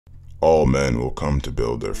All men will come to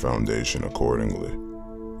build their foundation accordingly.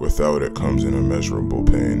 Without it comes an immeasurable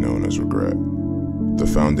pain known as regret. The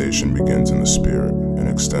foundation begins in the spirit and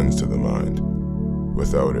extends to the mind.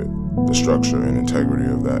 Without it, the structure and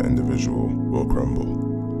integrity of that individual will crumble.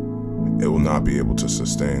 It will not be able to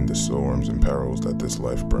sustain the storms and perils that this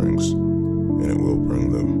life brings, and it will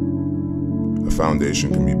bring them. A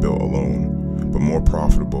foundation can be built alone, but more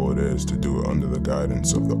profitable it is to do it under the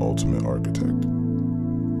guidance of the ultimate architect.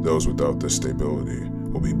 Those without this stability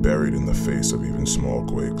will be buried in the face of even small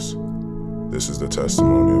quakes. This is the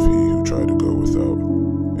testimony of he who tried to go without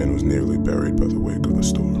and was nearly buried by the wake of the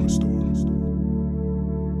storm.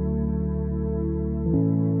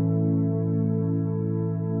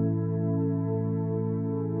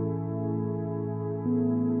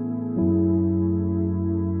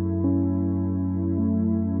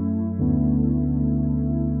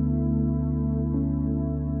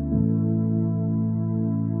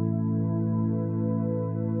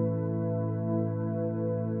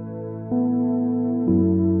 You.